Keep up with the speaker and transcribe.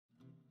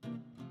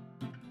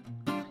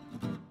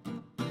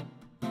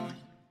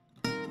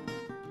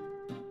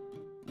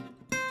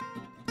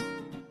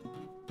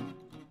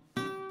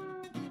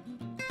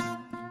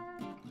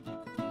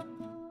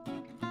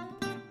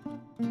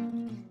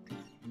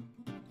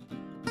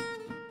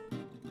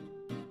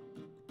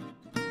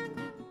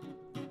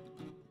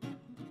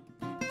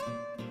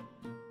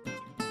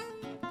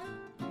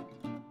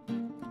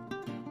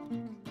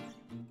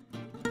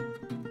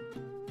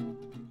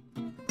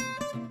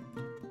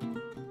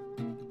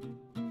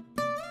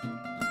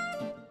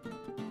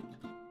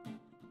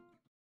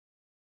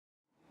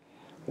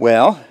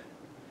Well,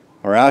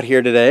 we're out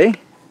here today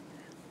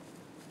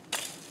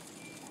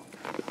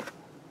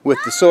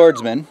with the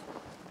swordsman.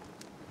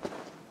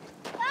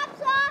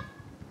 Tops off.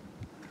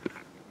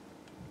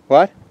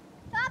 What?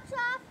 Tops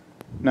off.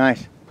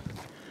 Nice.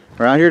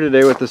 We're out here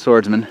today with the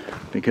swordsman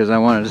because I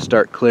wanted to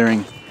start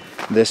clearing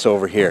this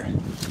over here.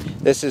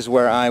 This is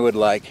where I would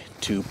like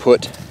to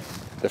put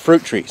the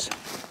fruit trees.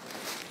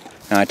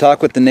 Now I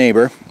talked with the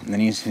neighbor,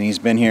 and he's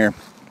been here,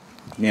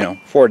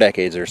 4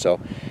 decades or so,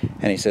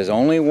 and he says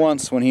only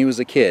once when he was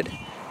a kid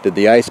did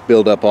the ice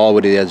build up all the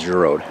way to the edge of the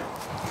road.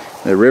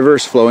 The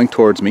river's flowing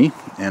towards me,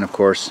 and of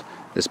course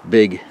this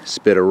big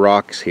spit of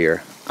rocks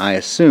here, I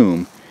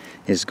assume,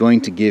 is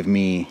going to give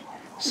me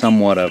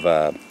somewhat of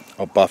a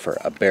buffer,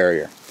 a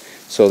barrier,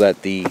 so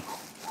that the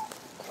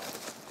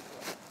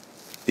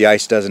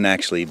ice doesn't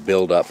actually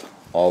build up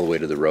all the way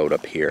to the road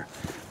up here.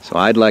 So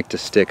I'd like to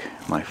stick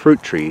my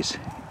fruit trees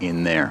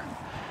in there.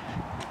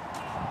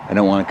 I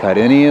don't want to cut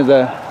any of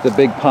the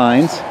big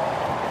pines,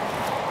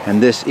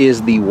 and this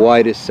is the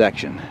widest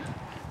section.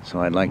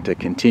 So I'd like to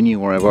continue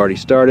where I've already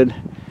started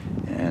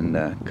and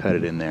cut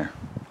it in there.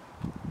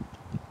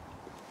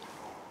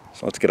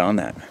 So let's get on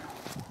that.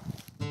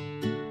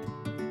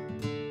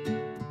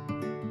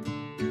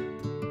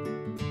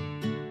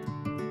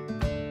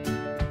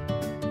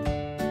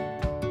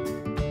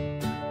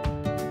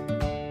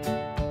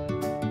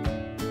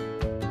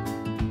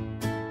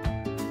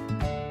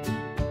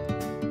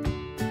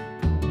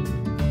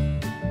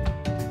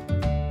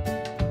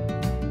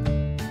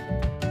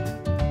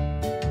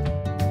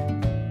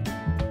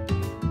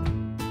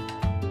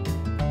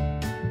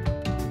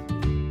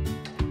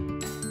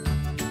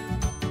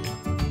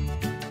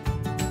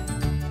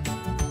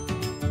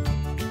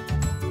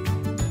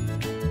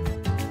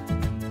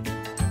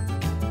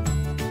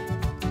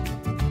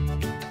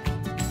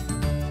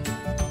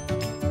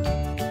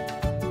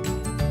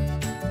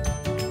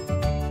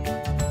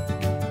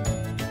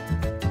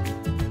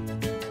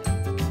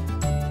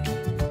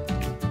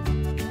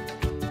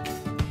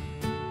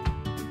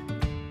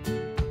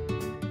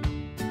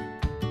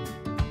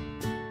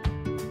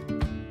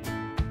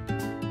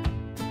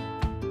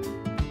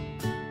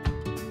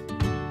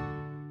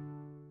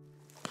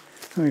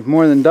 We've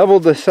more than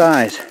doubled the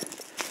size.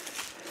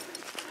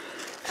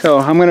 So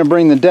I'm going to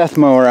bring the death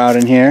mower out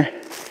in here.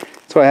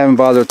 That's why I haven't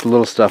bothered with the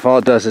little stuff. All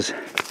it does is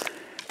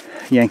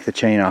yank the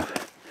chain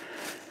off.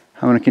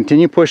 I'm going to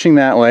continue pushing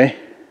that way.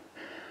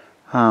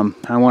 I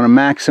want to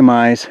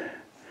maximize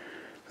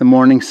the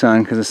morning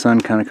sun because the sun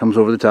kind of comes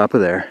over the top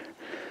of there.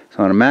 So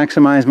I want to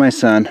maximize my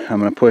sun. I'm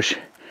going to push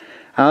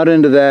out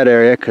into that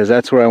area because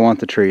that's where I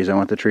want the trees. I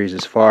want the trees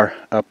as far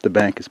up the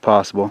bank as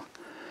possible.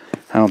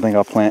 I don't think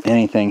I'll plant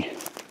anything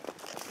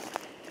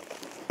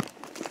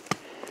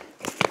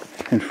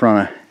in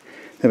front of,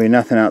 there'll be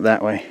nothing out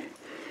that way.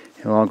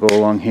 It'll all go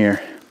along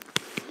here,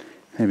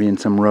 maybe in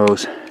some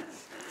rows.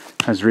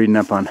 I was reading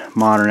up on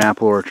modern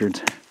apple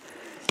orchards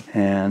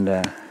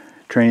and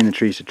training the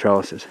trees to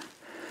trellises,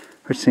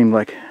 which seemed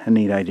like a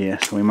neat idea,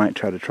 so we might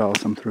try to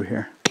trellis them through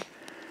here.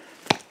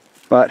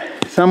 But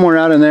somewhere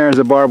out in there is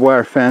a barbed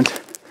wire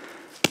fence.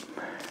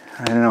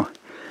 I don't know,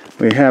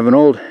 we have an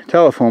old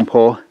telephone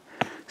pole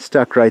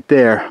stuck right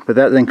there, but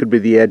that thing could be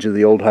the edge of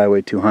the old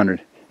Highway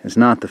 200. It's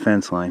not the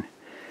fence line.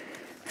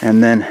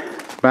 And then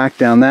back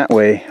down that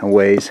way a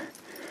ways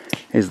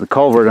is the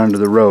culvert under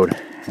the road,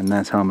 and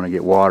that's how I'm going to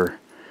get water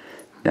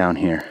down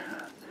here.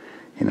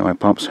 My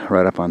pump's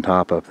right up on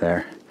top up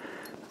there,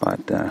 but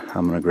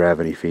I'm going to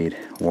gravity feed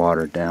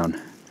water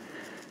down,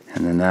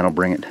 and then that'll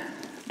bring it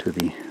to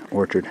the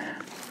orchard.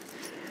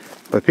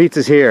 But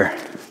pizza's here,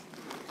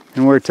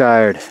 and we're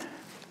tired.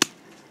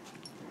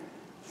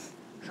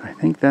 So I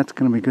think that's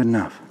going to be good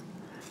enough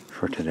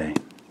for today.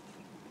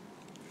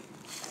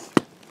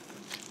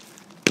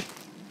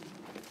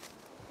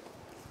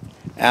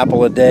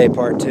 Apple a day,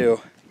 part 2.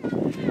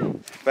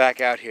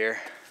 Back out here.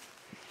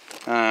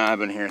 I've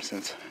been here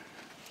since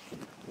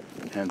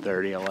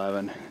 10:30,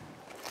 11.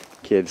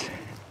 Kids,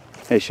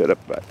 they showed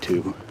up about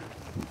 2.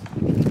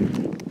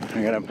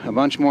 I got a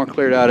bunch more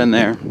cleared out in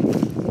there.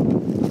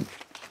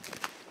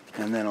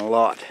 And then a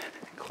lot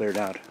cleared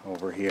out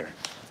over here.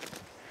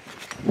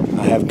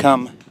 I have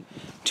come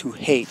to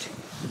hate,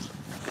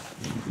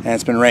 and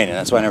it's been raining,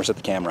 that's why I never set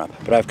the camera up,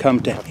 but I've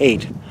come to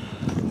hate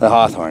the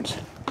Hawthorns.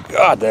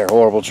 God, they're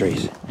horrible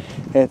trees.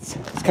 It's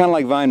kind of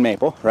like vine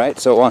maple, right?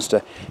 So it wants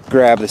to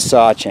grab the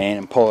saw chain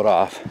and pull it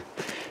off.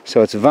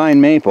 So it's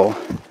vine maple,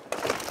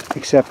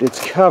 except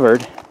it's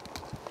covered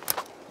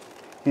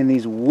in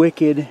these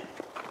wicked,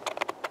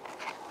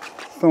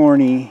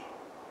 thorny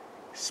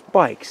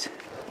spikes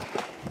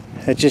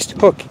that just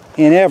hook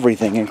in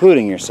everything,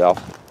 including yourself.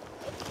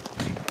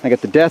 I got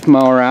the death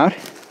mower out,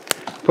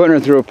 putting her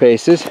through her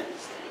paces.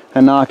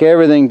 I knock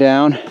everything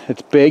down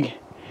that's big,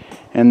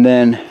 and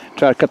then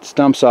try to cut the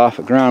stumps off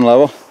at ground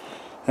level.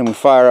 Then we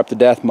fire up the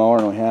death mower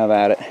and we have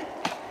at it.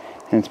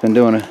 And it's been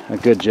doing a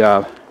good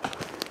job.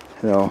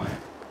 So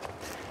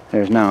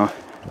there's now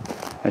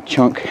a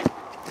chunk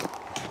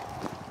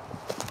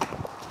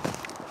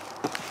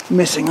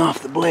missing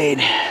off the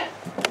blade.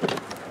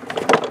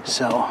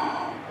 So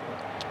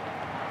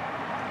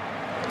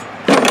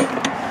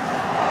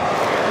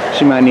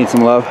she might need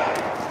some love.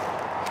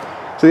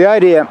 So the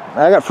idea,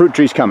 I got fruit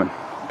trees coming,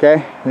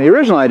 okay? The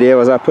original idea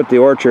was I put the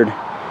orchard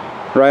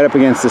right up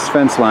against this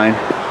fence line.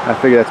 I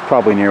figure that's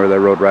probably near where the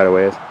road right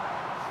away is.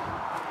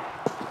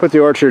 Put the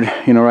orchard,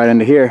 you know, right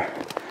into here.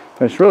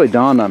 But it's really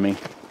dawned on me.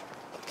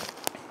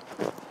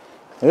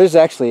 There's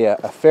actually a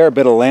fair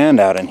bit of land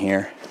out in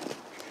here.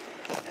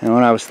 And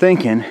what I was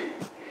thinking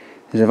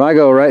is if I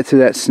go right through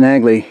that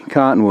snaggly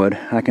cottonwood,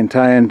 I can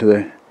tie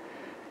into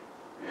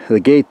the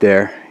gate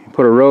there, you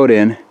put a road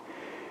in,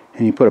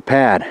 and you put a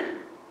pad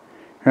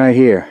right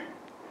here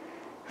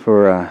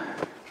for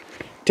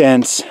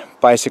tents,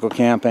 bicycle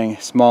camping,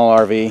 small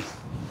RV.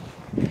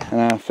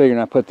 And I figured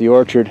I put the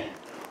orchard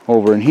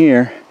over in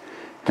here,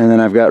 and then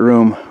I've got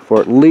room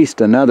for at least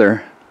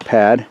another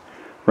pad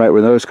right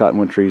where those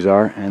cottonwood trees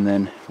are, and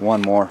then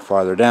one more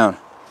farther down.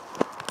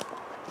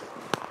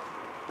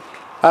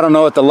 I don't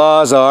know what the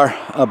laws are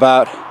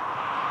about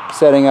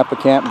setting up a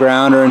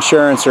campground or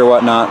insurance or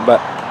whatnot, but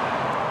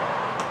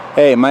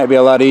hey, it might be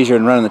a lot easier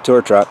than running the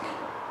tour truck.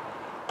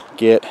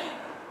 Get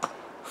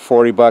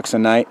 40 bucks a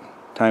night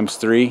times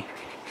 3.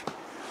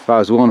 If I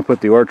was willing to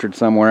put the orchard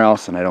somewhere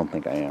else, and I don't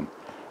think I am.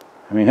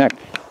 I mean, heck,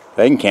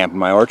 they can camp in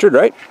my orchard,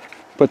 right?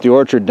 Put the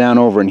orchard down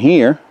over in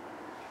here,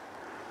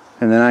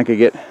 and then I could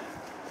get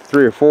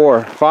 3 or 4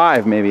 or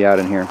 5 maybe out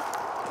in here.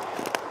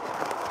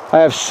 I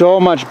have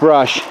so much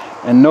brush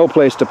and no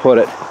place to put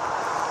it.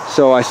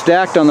 So I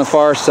stacked on the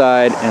far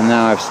side, and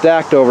now I've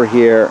stacked over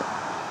here.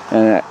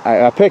 And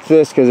I picked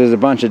this because there's a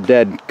bunch of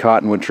dead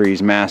cottonwood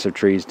trees, massive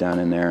trees down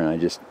in there, and I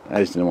just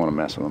didn't want to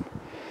mess with them.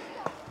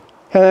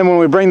 And then when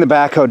we bring the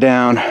backhoe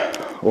down,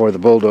 or the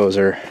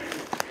bulldozer,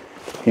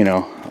 you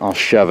know, I'll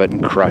shove it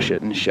and crush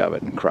it and shove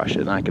it and crush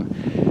it, and I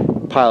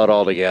can pile it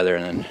all together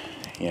and then,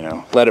 you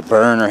know, let it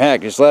burn, or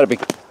heck, just let it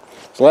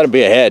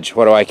be a hedge.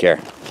 What do I care?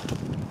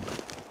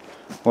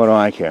 What do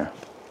I care?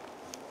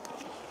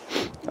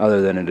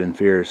 Other than it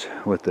interferes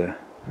with the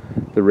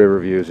river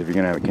views if you're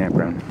gonna have a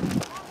campground.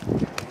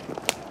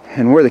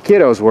 And where the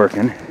kiddo's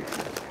working,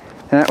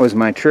 that was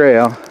my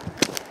trail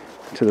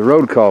to the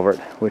road culvert,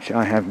 which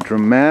I have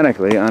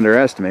dramatically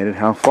underestimated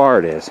how far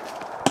it is.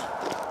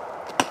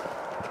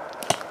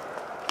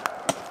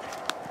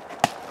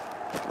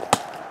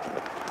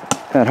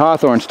 That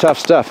Hawthorn's tough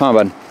stuff, huh,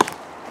 bud?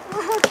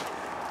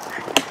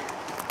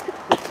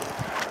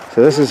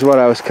 So this is what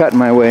I was cutting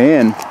my way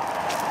in.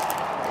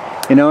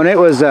 You know, and it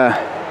was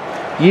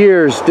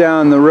years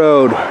down the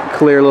road,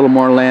 clear a little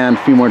more land, a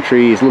few more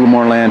trees, a little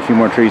more land, a few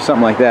more trees,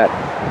 something like that.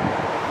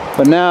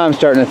 But now I'm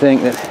starting to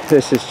think that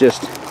this is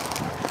just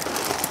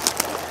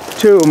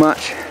too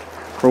much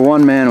for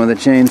one man with a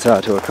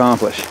chainsaw to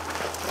accomplish.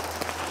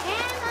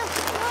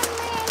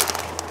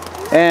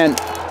 And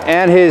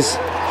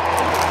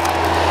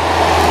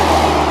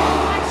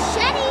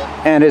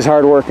his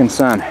hard-working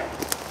son.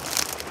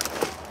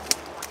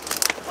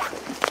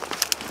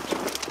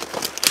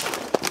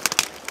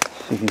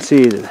 You can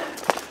see that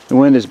the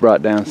wind has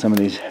brought down some of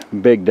these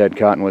big dead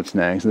cottonwood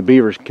snags. The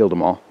beavers killed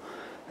them all.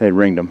 They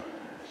ringed them.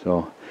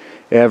 So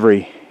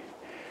every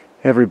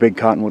big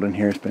cottonwood in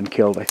here has been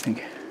killed, I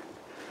think.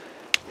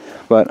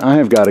 But I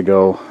have got to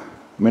go.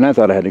 I mean, I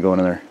thought I had to go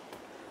another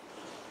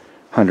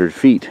 100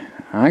 feet.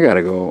 I got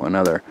to go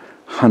another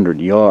 100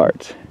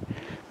 yards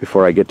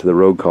before I get to the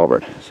road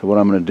culvert. So what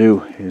I'm going to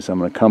do is I'm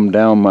going to come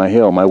down my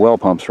hill. My well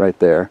pump's right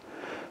there.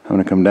 I'm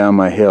going to come down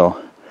my hill.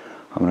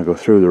 I'm going to go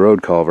through the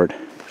road culvert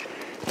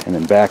and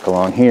then back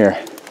along here.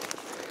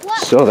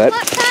 What cottonwood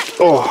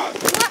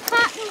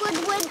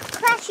would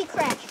crashy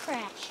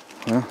crash?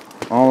 Well,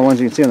 all the ones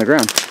you can see on the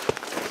ground.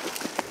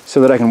 So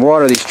that I can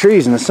water these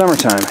trees in the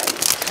summertime.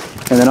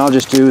 And then I'll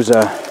just use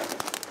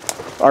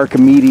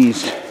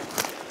Archimedes.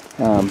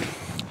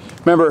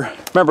 Remember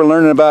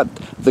learning about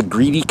the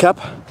greedy cup?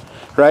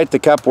 Right? The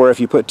cup where if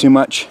you put too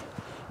much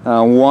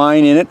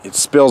wine in it, it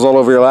spills all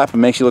over your lap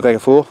and makes you look like a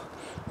fool.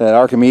 That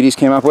Archimedes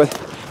came up with.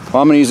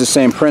 Well, I'm going to use the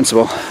same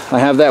principle. I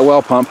have that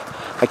well pump.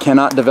 I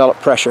cannot develop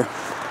pressure.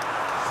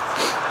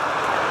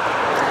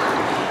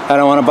 I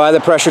don't want to buy the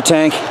pressure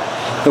tank.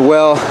 The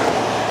well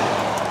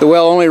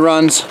only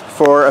runs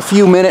for a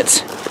few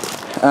minutes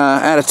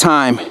at a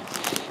time,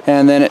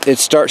 and then it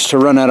starts to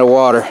run out of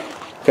water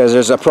because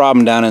there's a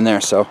problem down in there.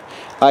 So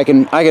I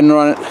can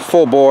run it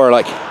full bore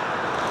like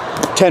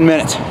 10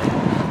 minutes,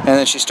 and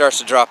then she starts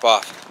to drop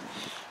off.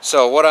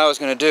 So what I was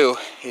going to do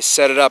is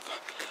set it up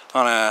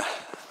on a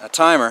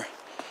timer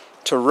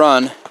to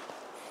run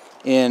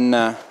in.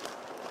 I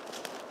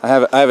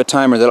have a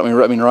timer that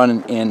let me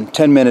run in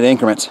 10-minute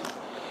increments,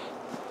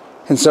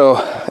 and so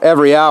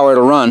every hour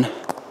it'll run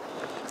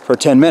for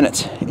 10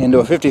 minutes into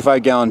a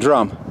 55-gallon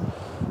drum,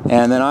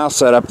 and then I'll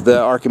set up the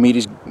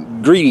Archimedes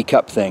greedy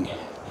cup thing,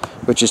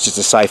 which is just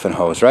a siphon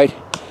hose, right,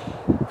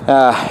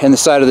 in the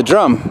side of the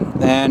drum,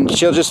 and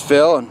she'll just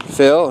fill and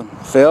fill and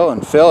fill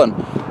and fill, and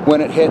when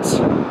it hits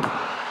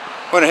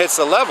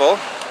the level,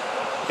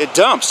 it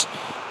dumps.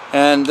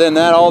 And then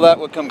all that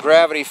would come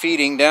gravity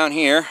feeding down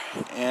here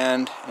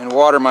and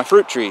water my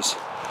fruit trees.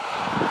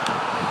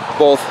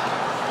 both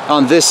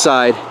on this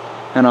side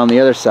and on the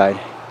other side.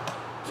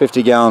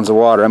 50 gallons of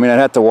water. I mean, I'd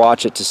have to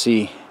watch it to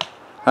see.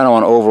 I don't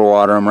want to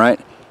overwater them, right?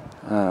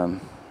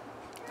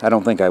 I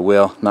don't think I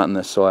will, not in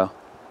this soil.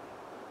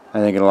 I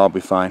think it'll all be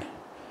fine.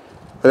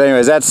 But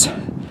anyways,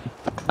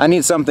 I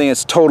need something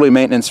that's totally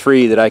maintenance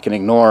free that I can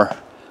ignore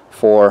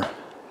for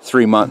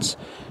 3 months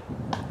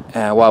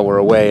while we're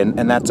away,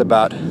 and that's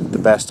about the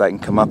best I can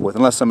come up with,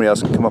 unless somebody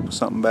else can come up with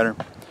something better.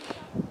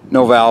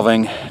 No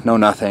valving, no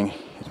nothing.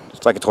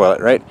 It's like a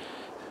toilet, right?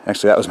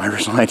 Actually, that was my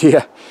original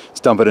idea.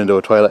 Just dump it into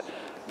a toilet.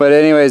 But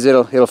anyways,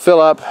 it'll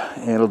fill up,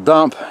 it'll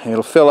dump,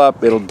 it'll fill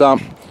up, it'll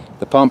dump.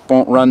 The pump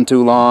won't run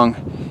too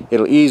long.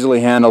 It'll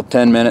easily handle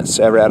 10 minutes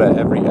every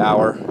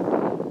hour.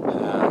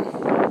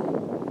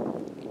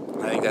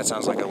 I think that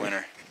sounds like a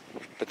winner.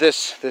 But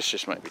this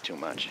just might be too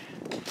much.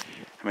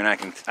 I mean, I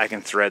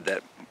can thread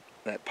that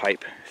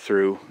pipe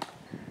through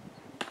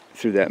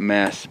that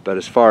mess, but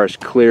as far as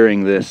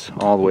clearing this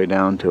all the way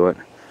down to it,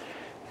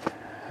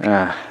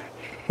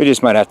 we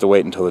just might have to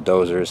wait until the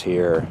dozer is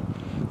here,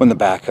 when the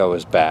backhoe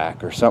is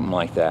back, or something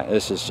like that.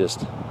 This is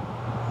just an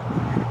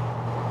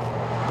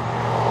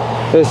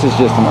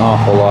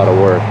awful lot of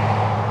work.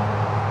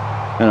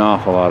 An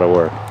awful lot of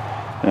work.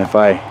 And if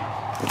I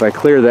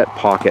clear that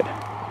pocket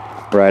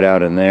right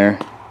out in there,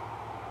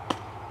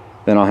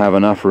 then I'll have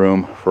enough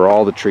room for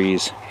all the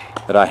trees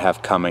that I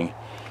have coming.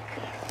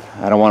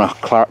 I don't want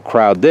to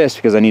crowd this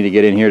because I need to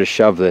get in here to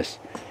shove this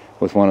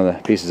with one of the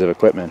pieces of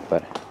equipment,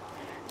 but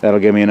that'll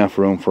give me enough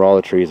room for all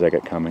the trees I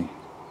got coming.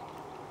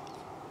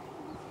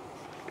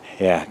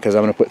 Yeah, because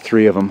I'm going to put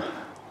 3 of them,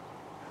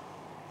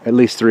 at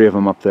least 3 of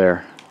them up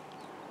there,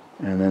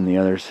 and then the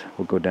others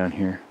will go down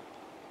here.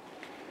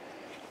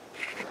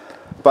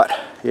 But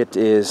it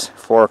is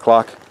 4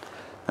 o'clock.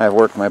 I've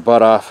worked my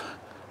butt off.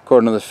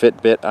 According to the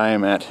Fitbit, I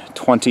am at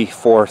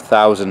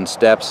 24,000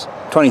 steps.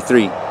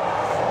 23.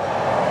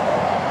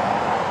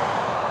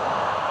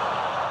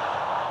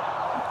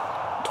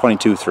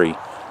 22.3.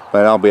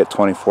 But I'll be at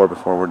 24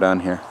 before we're done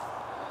here.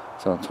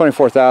 So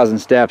 24,000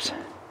 steps.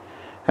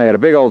 I got a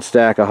big old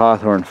stack of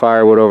Hawthorn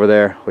firewood over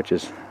there, which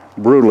is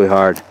brutally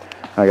hard.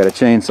 I got a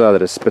chainsaw that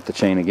has split the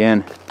chain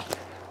again.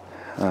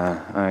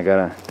 I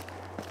got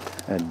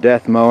a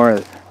death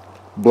mower,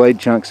 blade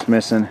chunks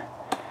missing.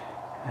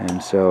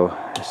 And so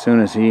as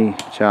soon as he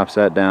chops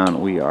that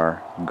down, we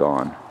are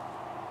gone.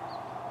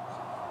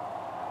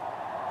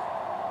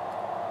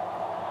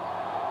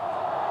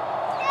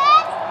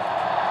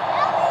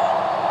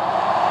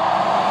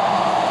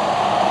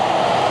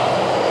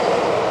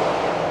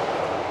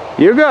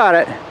 You got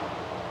it.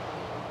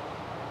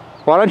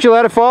 Why don't you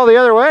let it fall the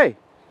other way?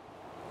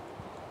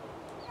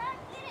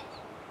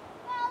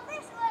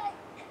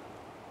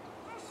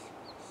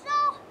 So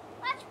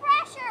much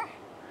pressure.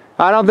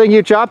 I don't think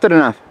you chopped it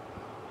enough.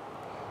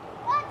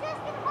 Well, it's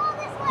just gonna fall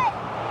this way.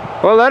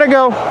 Well, let it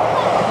go.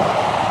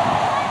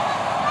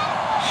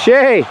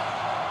 Shay,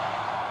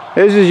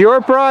 this is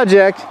your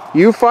project.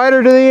 You fight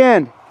her to the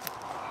end.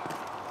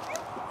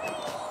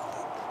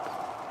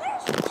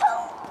 There's too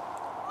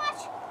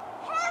much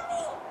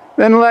heavy.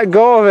 Then let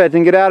go of it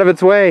and get out of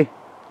its way. I'm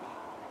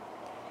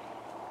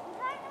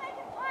trying to make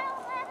a pile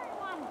of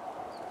everyone.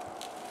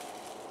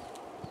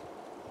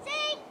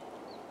 See?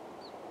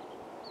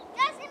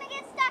 Just gonna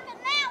get stuck in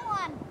that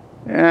one.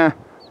 Yeah,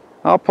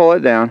 I'll pull it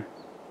down.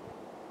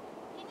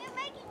 Can you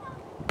make it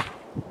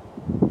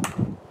go?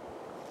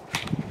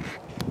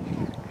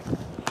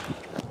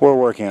 We're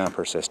working on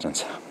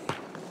persistence.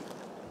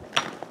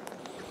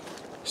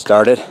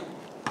 Start it,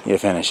 you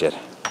finish it.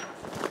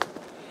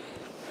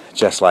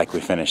 Just like we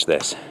finished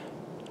this.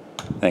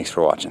 Thanks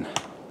for watching.